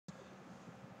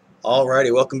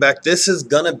Alrighty, welcome back. This is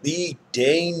going to be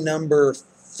day number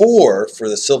 4 for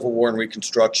the Civil War and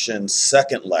Reconstruction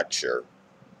second lecture.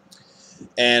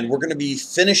 And we're going to be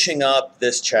finishing up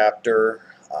this chapter.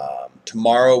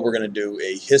 Tomorrow we're going to do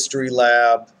a history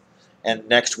lab. And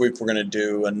next week we're going to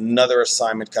do another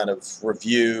assignment kind of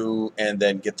review and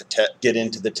then get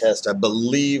into the test. I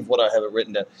believe what I have it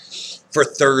written down for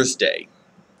Thursday.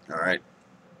 Alright.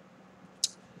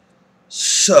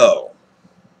 So,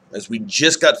 as we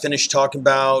just got finished talking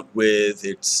about with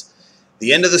it's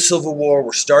the end of the Civil War,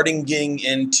 we're starting getting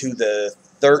into the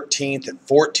 13th and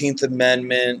 14th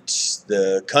Amendment.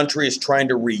 The country is trying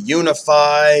to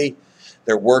reunify.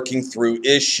 They're working through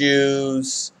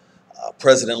issues.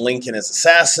 President Lincoln is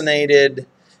assassinated,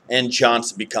 and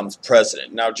Johnson becomes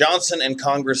president. Now, Johnson and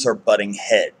Congress are butting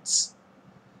heads.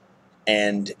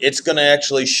 And it's going to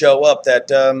actually show up that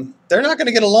they're not going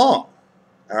to get along.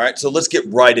 All right, so let's get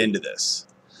right into this.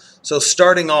 So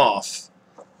starting off,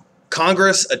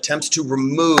 Congress attempts to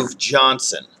remove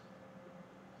Johnson.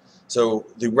 So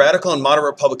the radical and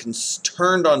moderate Republicans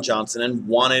turned on Johnson and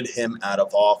wanted him out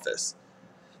of office.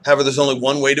 However, there's only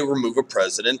one way to remove a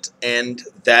president, and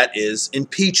that is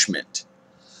impeachment.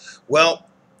 Well,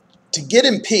 to get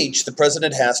impeached, the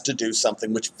president has to do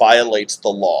something which violates the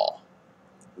law.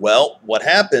 Well, what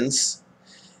happens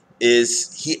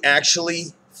is he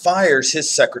actually fires his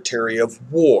Secretary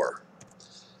of War.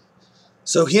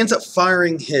 So he ends up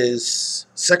firing his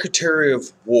Secretary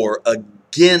of War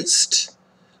against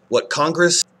what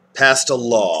Congress passed a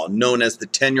law known as the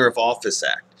Tenure of Office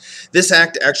Act. This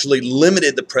act actually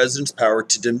limited the president's power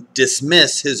to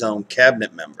dismiss his own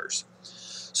cabinet members.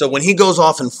 So when he goes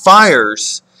off and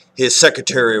fires his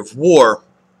Secretary of War,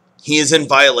 he is in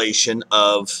violation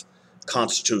of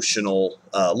constitutional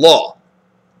law.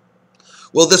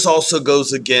 Well, this also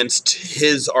goes against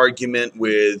his argument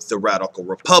with the radical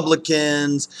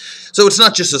Republicans. So it's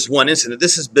not just this one incident.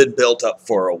 This has been built up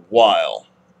for a while.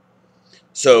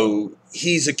 So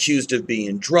he's accused of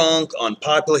being drunk,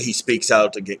 unpopular. He speaks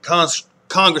out against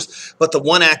Congress. But the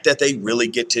one act that they really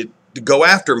get to go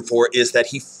after him for is that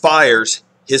he fires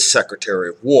his Secretary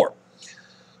of War.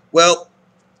 Well,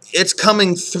 it's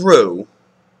coming through.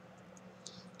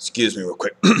 Excuse me real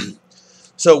quick.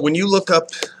 So when you look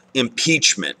up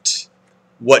impeachment,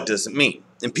 what does it mean?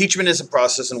 Impeachment is a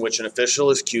process in which an official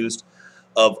is accused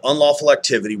of unlawful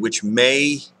activity which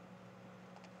may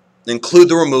include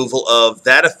the removal of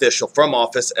that official from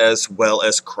office as well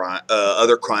as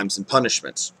other crimes and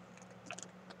punishments.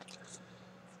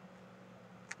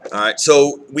 Alright,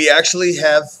 so we actually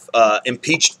have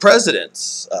impeached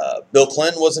presidents. Bill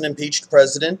Clinton was an impeached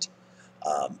president,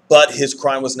 but his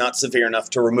crime was not severe enough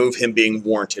to remove him being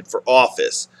warranted for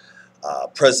office.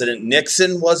 President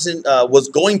Nixon was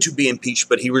going to be impeached,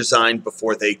 but he resigned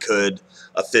before they could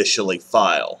officially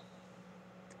file.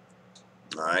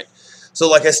 All right. So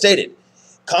like I stated,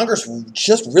 Congress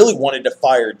just really wanted to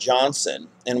fire Johnson,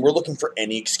 and we're looking for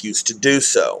any excuse to do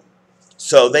so.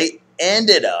 So they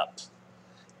ended up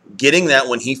getting that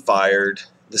when he fired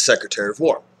the Secretary of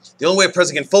War. The only way a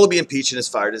president can fully be impeached and is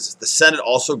fired is if the Senate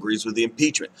also agrees with the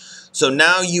impeachment. So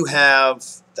now you have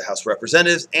the House of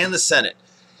Representatives and the Senate.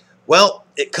 Well,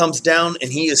 it comes down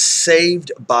and he is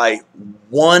saved by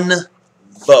one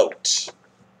vote.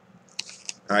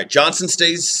 All right, Johnson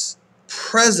stays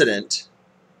president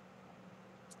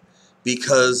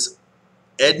because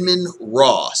Edmund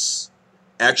Ross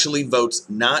actually votes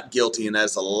not guilty, and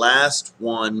that's the last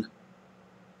one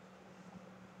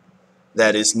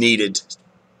that is needed.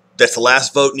 That's the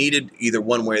last vote needed, either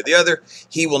one way or the other.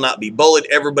 He will not be bullied.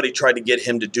 Everybody tried to get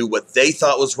him to do what they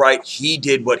thought was right. He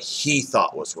did what he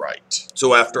thought was right.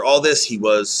 So after all this, he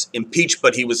was impeached,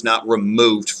 but he was not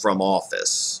removed from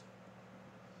office.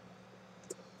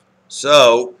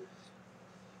 So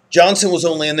Johnson was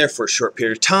only in there for a short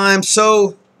period of time.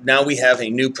 So now we have a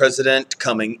new president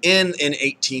coming in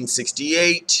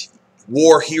 1868.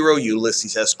 War hero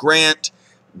Ulysses S. Grant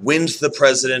wins the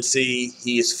presidency.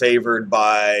 He is favored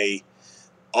by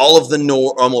all of the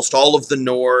North, almost all of the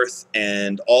North,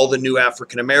 and all the new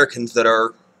African Americans that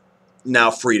are now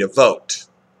free to vote.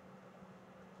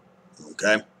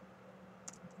 Okay?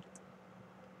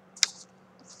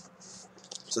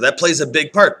 So that plays a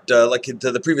big part. Like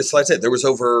the previous slide said, there was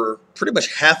over pretty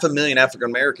much 500,000 African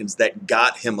Americans that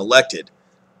got him elected.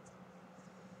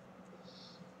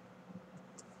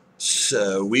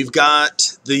 So we've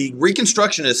got the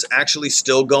Reconstruction is actually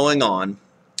still going on.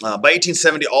 By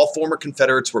 1870, all former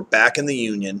Confederates were back in the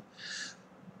Union,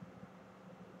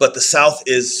 but the South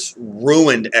is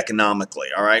ruined economically,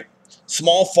 all right?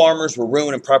 Small farmers were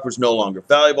ruined and property was no longer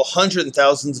valuable. Hundreds and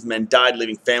thousands of men died,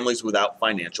 leaving families without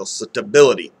financial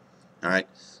stability. All right.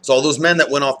 So all those men that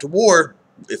went off to war,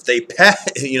 if they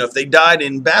if they died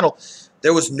in battle,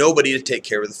 there was nobody to take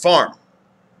care of the farm.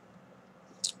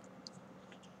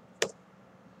 All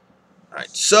right.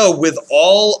 So with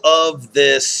all of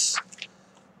this,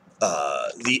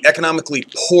 the economically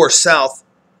poor South,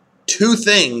 two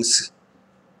things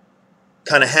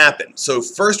kind of happened. So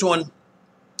first one,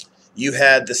 you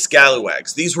had the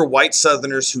scalawags. These were white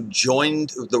Southerners who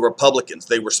joined the Republicans.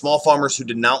 They were small farmers who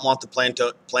did not want the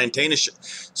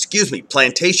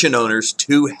plantation owners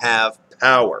to have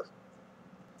power.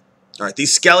 All right,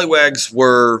 these scalawags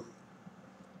were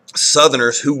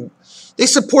Southerners who they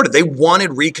supported. They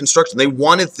wanted Reconstruction. They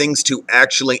wanted things to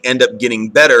actually end up getting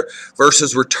better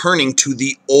versus returning to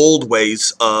the old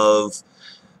ways of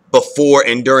before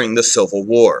and during the Civil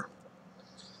War.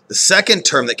 The second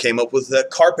term that came up was the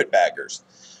carpetbaggers.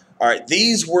 All right,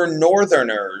 these were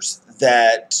Northerners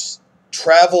that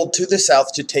traveled to the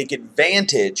South to take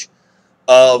advantage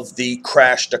of the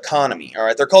crashed economy. All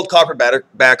right, they're called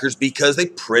carpetbaggers because they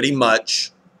pretty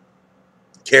much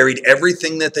carried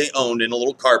everything that they owned in a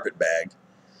little carpet bag,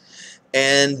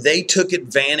 and they took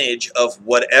advantage of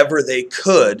whatever they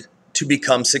could to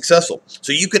become successful.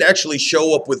 So you could actually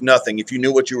show up with nothing if you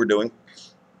knew what you were doing,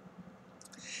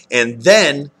 and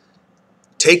then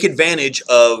take advantage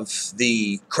of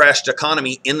the crashed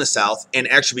economy in the South and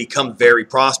actually become very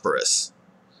prosperous.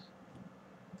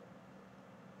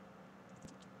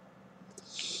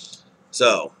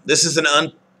 So this is an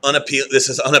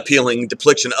unappealing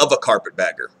depiction of a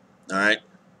carpetbagger. All right.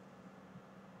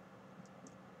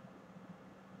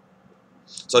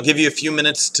 So I'll give you a few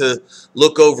minutes to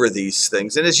look over these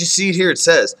things. And as you see here, it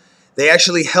says they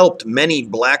actually helped many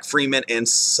black freemen and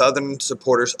Southern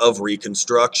supporters of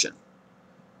Reconstruction.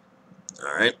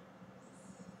 All right.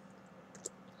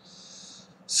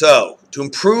 So to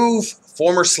improve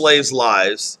former slaves'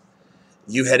 lives,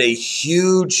 you had a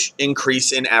huge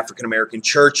increase in African American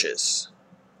churches.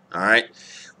 All right.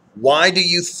 Why do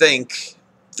you think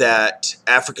that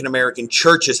African American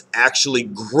churches actually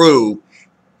grew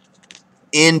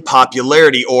in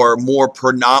popularity or more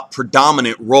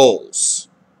predominant roles?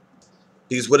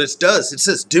 Because what it does, it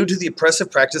says, due to the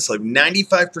oppressive practice, like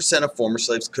 95% of former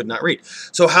slaves could not read.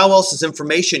 So how else is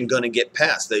information going to get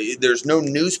passed? There's no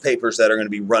newspapers that are going to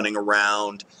be running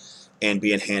around and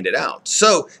being handed out.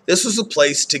 So this was a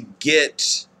place to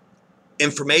get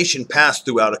information passed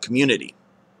throughout a community.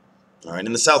 All right.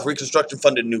 In the South, Reconstruction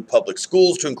funded new public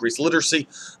schools to increase literacy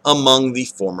among the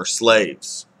former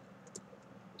slaves.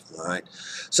 All right.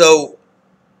 So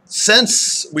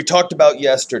since we talked about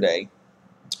yesterday,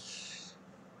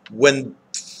 when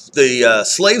the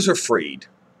slaves were freed,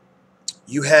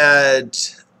 they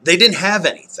didn't have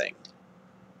anything.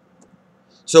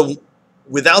 So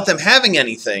without them having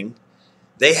anything,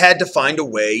 they had to find a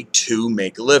way to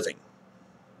make a living.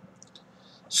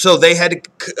 So they had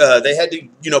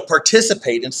to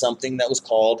participate in something that was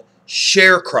called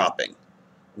sharecropping.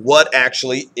 What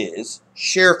actually is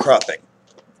sharecropping?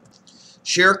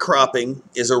 Sharecropping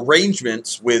is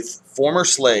arrangements with former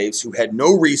slaves who had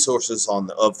no resources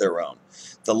of their own.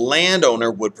 The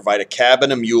landowner would provide a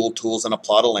cabin, a mule, tools, and a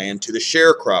plot of land to the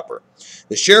sharecropper.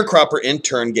 The sharecropper in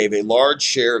turn gave a large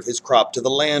share of his crop to the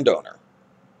landowner.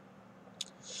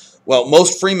 Well,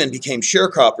 most freemen became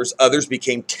sharecroppers, others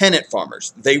became tenant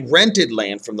farmers. They rented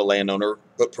land from the landowner,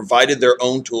 but provided their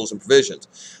own tools and provisions.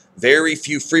 Very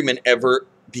few freemen ever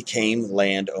became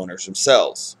landowners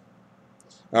themselves.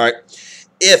 All right.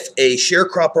 If a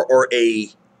sharecropper or a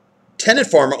tenant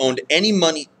farmer owed any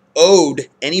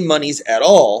monies at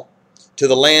all to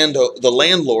the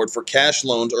landlord for cash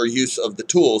loans or use of the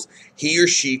tools, he or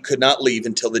she could not leave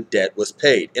until the debt was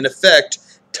paid. In effect,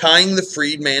 tying the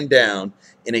freed man down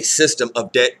in a system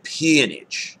of debt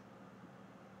peonage.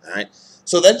 All right.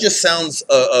 So that just sounds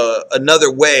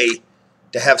another way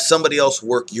to have somebody else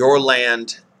work your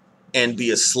land and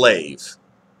be a slave.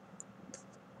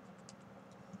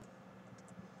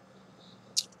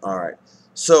 All right.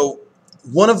 So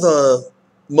one of the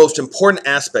most important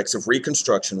aspects of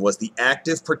Reconstruction was the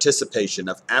active participation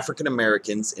of African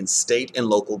Americans in state and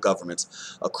local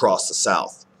governments across the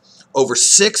South. Over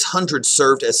 600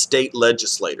 served as state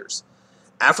legislators.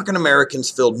 African Americans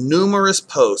filled numerous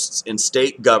posts in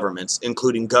state governments,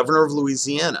 including governor of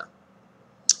Louisiana.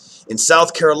 In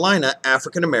South Carolina,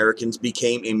 African Americans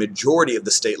became a majority of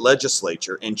the state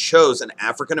legislature and chose an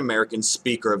African American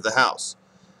Speaker of the House.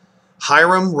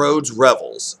 Hiram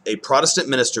Revels, a Protestant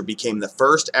minister, became the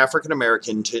first African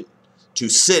American to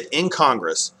sit in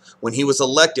Congress when he was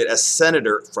elected as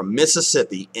senator from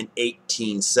Mississippi in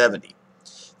 1870.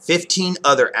 15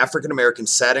 other African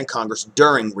Americans sat in Congress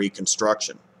during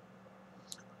Reconstruction.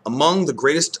 Among the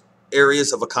greatest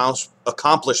areas of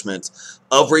accomplishments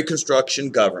of Reconstruction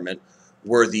government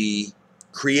were the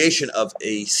creation of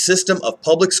a system of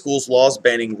public schools, laws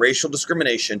banning racial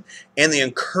discrimination, and the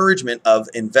encouragement of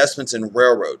investments in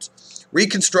railroads.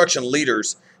 Reconstruction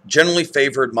leaders generally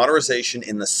favored modernization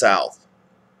in the South.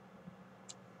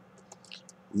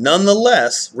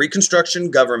 Nonetheless,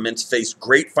 Reconstruction governments faced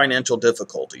great financial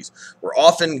difficulties, were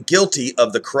often guilty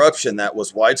of the corruption that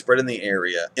was widespread in the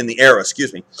era,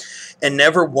 and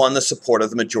never won the support of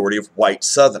the majority of white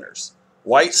Southerners.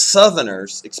 White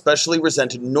Southerners especially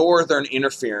resented Northern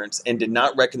interference and did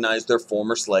not recognize their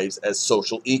former slaves as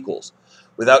social equals.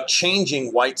 Without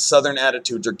changing white Southern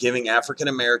attitudes or giving African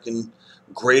American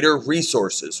greater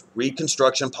resources,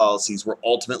 Reconstruction policies were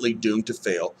ultimately doomed to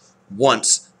fail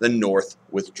once the North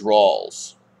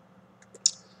withdraws.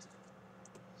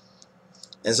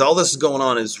 As all this is going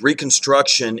on, as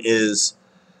Reconstruction is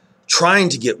trying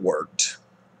to get worked,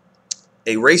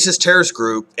 a racist terrorist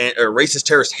group, a racist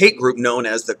terrorist hate group known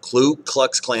as the Ku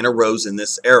Klux Klan arose in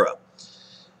this era.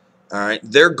 All right,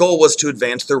 their goal was to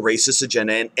advance their racist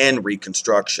agenda and end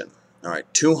Reconstruction. All right,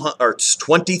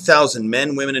 20,000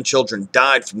 men, women, and children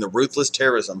died from the ruthless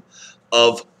terrorism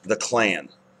of the Klan.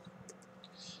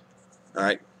 All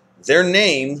right, their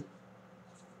name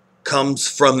comes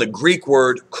from the Greek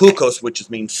word kukos, which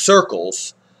means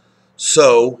circles.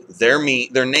 So their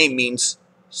name means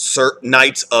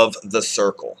Knights of the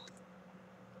Circle.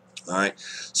 All right.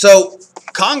 So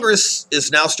Congress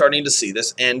is now starting to see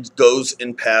this and goes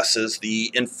and passes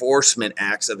the Enforcement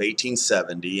Acts of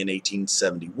 1870 and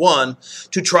 1871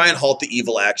 to try and halt the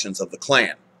evil actions of the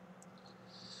Klan.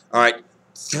 All right.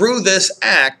 Through this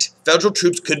act, federal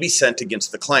troops could be sent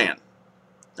against the Klan.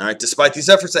 All right. Despite these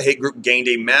efforts, the hate group gained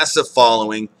a massive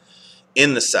following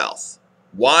in the South.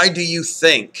 Why do you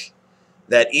think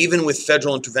that even with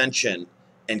federal intervention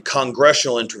and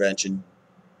congressional intervention,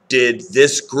 did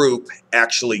this group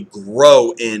actually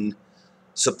grow in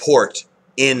support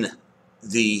in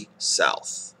the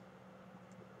South?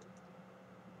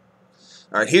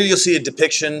 All right, here you'll see a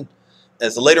depiction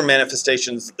as the later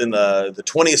manifestations in the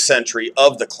 20th century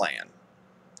of the Klan.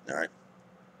 All right.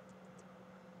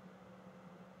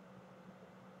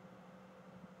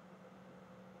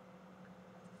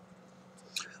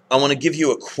 I want to give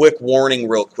you a quick warning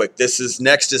real quick.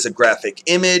 Next is a graphic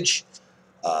image.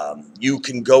 You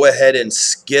can go ahead and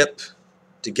skip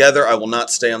together. I will not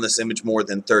stay on this image more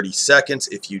than 30 seconds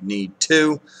if you need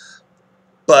to.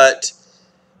 But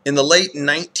in the late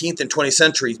 19th and 20th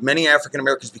centuries, many African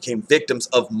Americans became victims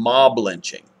of mob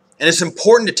lynching. And it's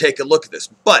important to take a look at this.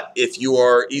 But if you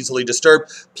are easily disturbed,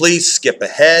 please skip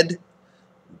ahead.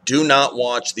 Do not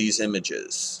watch these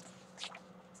images.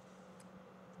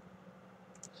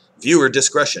 Viewer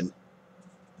discretion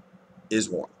is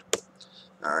warned.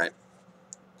 All right.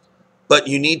 But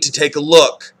you need to take a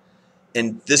look.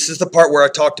 And this is the part where I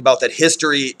talked about that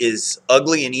history is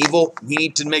ugly and evil. We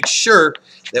need to make sure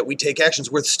that we take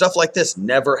actions where stuff like this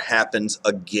never happens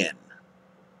again.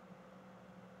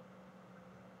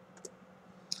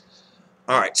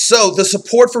 All right. So the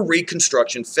support for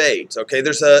Reconstruction fades. Okay.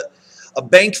 There's a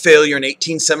bank failure in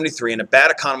 1873 and a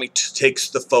bad economy takes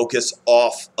the focus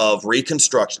off of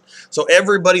Reconstruction. So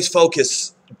everybody's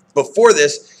focus before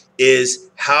this is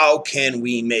how can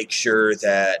we make sure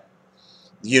that,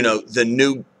 you know, the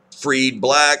new freed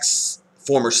blacks,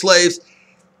 former slaves,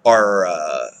 are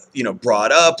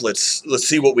brought up. Let's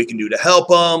see what we can do to help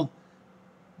them.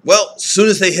 Well, as soon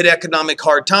as they hit economic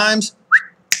hard times,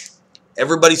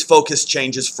 everybody's focus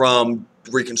changes from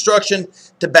Reconstruction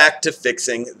to back to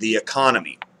fixing the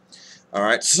economy. All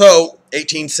right, so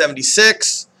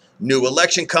 1876, new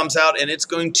election comes out, and it's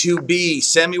going to be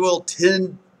Samuel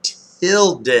Tilden,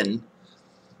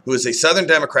 who is a Southern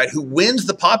Democrat who wins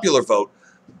the popular vote,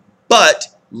 but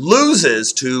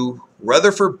loses to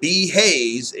Rutherford B.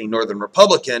 Hayes, a Northern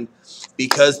Republican,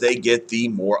 because they get the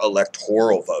more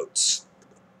electoral votes.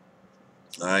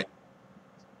 All right.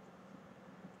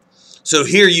 So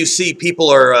here you see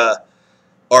people are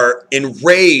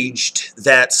enraged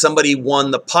that somebody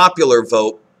won the popular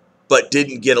vote but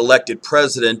didn't get elected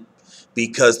president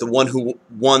because the one who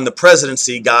won the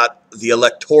presidency got the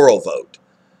electoral vote.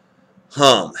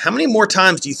 How many more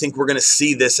times do you think we're going to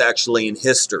see this actually in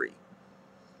history?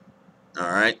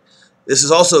 All right. This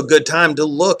is also a good time to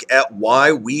look at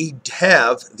why we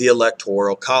have the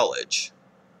Electoral College.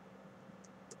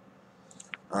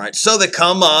 All right. So they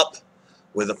come up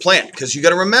with a plan, because you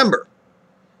got to remember,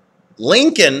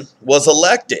 Lincoln was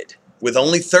elected with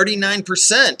only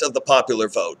 39% of the popular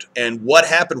vote. And what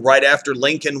happened right after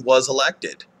Lincoln was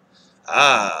elected?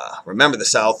 Remember, the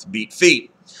South beat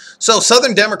feet. So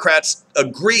Southern Democrats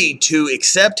agreed to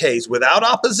accept Hayes without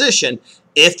opposition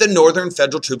if the Northern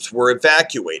federal troops were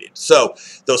evacuated. So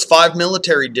those 5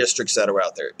 military districts that are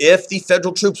out there, if the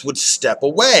federal troops would step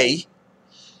away,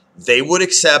 they would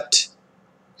accept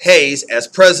Hayes as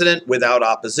president without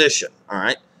opposition. All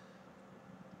right.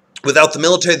 Without the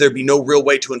military, there'd be no real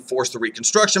way to enforce the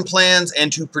Reconstruction plans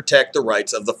and to protect the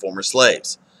rights of the former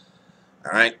slaves.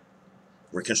 All right.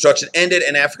 Reconstruction ended,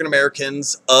 and African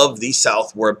Americans of the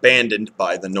South were abandoned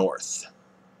by the North.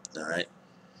 All right.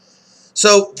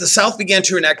 So the South began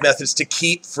to enact methods to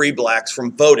keep free blacks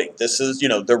from voting. This is,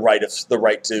 the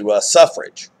right to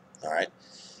suffrage. All right.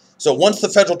 So once the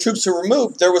federal troops were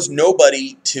removed, there was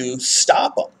nobody to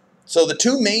stop them. So the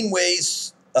two main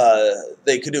ways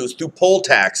they could do is through poll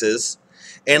taxes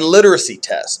and literacy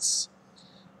tests.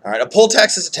 All right, a poll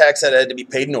tax is a tax that had to be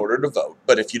paid in order to vote,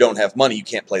 but if you don't have money, you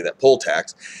can't pay that poll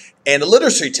tax. And a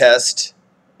literacy test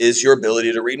is your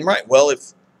ability to read and write. Well,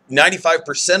 if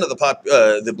 95% of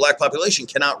the black population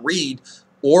cannot read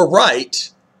or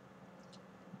write,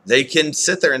 they can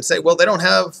sit there and say, well, they don't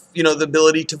have, the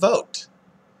ability to vote.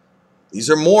 These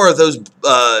are more of those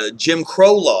Jim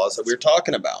Crow laws that we were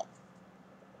talking about.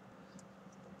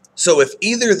 So if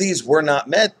either of these were not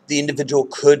met, the individual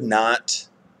could not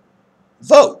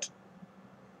vote.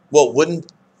 Well,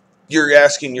 you're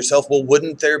asking yourself, well,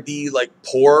 wouldn't there be like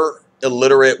poor,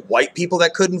 illiterate white people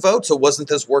that couldn't vote? So wasn't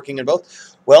this working in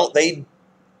both? Well, they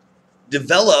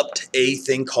developed a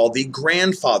thing called the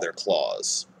grandfather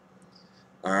clause.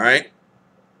 All right.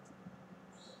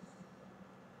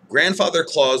 Grandfather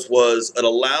clause was it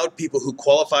allowed people who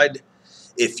qualified,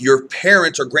 if your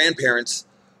parents or grandparents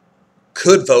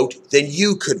could vote, then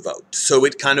you could vote. So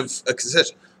it kind of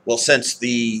exists. Well, since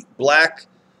the black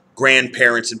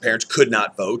grandparents and parents could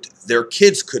not vote, their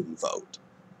kids couldn't vote.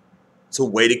 It's a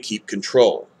way to keep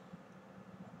control.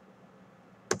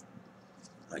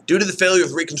 Due to the failure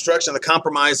of Reconstruction and the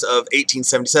Compromise of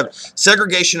 1877,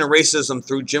 segregation and racism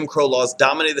through Jim Crow laws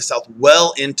dominated the South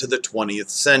well into the 20th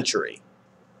century.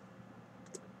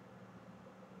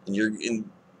 And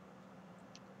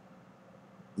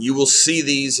you will see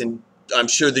these, and I'm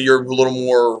sure that you're a little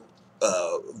more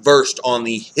versed on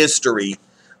the history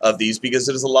of these because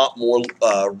it is a lot more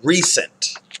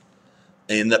recent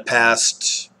in the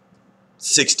past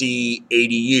 60,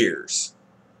 80 years.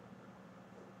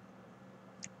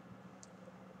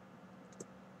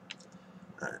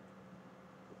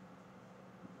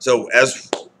 So as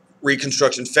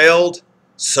Reconstruction failed,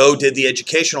 so did the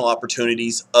educational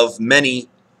opportunities of many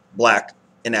black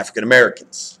and African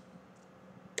Americans.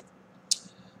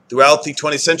 Throughout the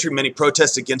 20th century, many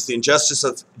protested against the injustice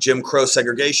of Jim Crow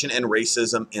segregation and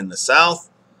racism in the South,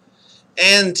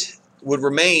 and would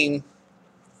remain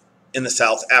in the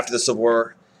South after the Civil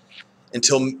War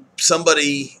until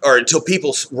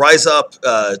people rise up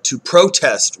to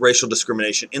protest racial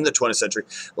discrimination in the 20th century,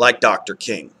 like Dr.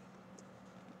 King.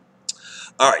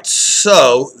 All right,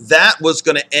 so that was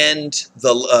going to end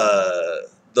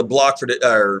the block for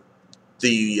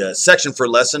the section for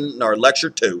lecture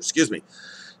 2. Excuse me.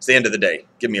 It's the end of the day.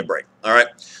 Give me a break. All right.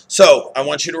 So I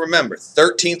want you to remember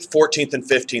 13th, 14th, and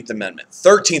 15th Amendment.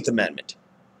 13th Amendment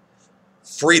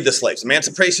freed the slaves.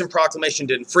 Emancipation Proclamation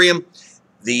didn't free them.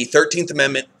 The 13th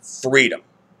Amendment freed them.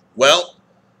 Well,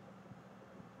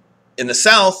 in the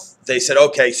South, they said,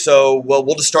 okay, so,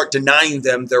 we'll just start denying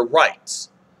them their rights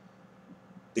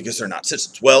because they're not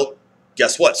citizens. Well,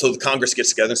 guess what? So the Congress gets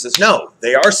together and says, no,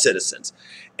 they are citizens.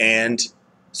 And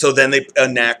so then they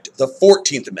enact the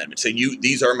 14th Amendment. So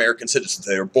these are American citizens.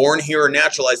 They are born here or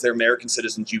naturalized. They're American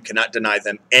citizens. You cannot deny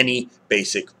them any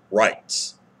basic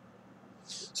rights.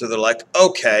 So they're like,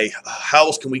 okay, how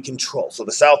else can we control? So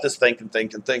the South is thinking,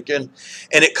 and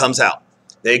it comes out.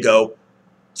 They go,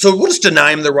 so we'll just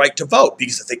deny them the right to vote,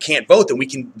 because if they can't vote, then we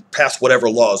can pass whatever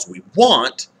laws we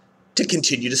want to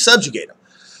continue to subjugate them.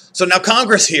 So now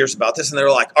Congress hears about this, and they're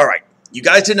like, all right, you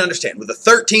guys didn't understand. With the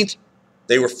 13th,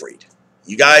 they were freed.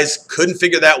 You guys couldn't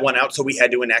figure that one out, so we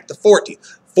had to enact the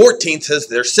 14th. 14th says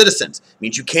they're citizens. It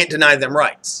means you can't deny them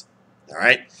rights. All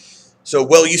right? So,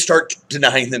 you start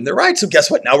denying them their rights. So guess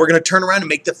what? Now we're going to turn around and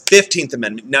make the 15th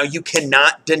Amendment. Now you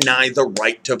cannot deny the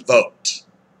right to vote.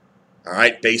 All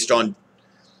right? Based on,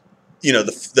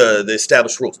 the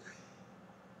established rules.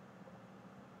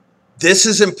 This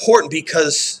is important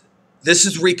because this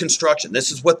is Reconstruction.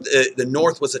 This is what the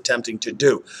North was attempting to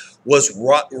do, was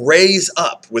raise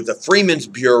up with the Freedmen's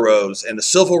Bureaus and the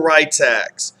Civil Rights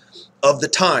Acts of the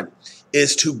time,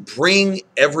 is to bring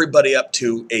everybody up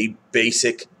to a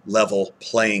basic level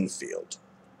playing field.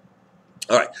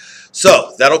 All right,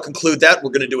 so that'll conclude that.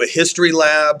 We're going to do a history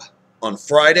lab on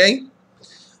Friday.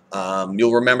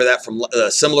 You'll remember that from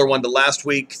a similar one to last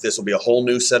week. This will be a whole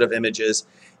new set of images.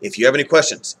 If you have any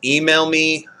questions, email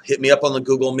me, hit me up on the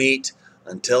Google Meet.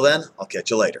 Until then, I'll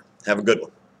catch you later. Have a good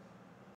one.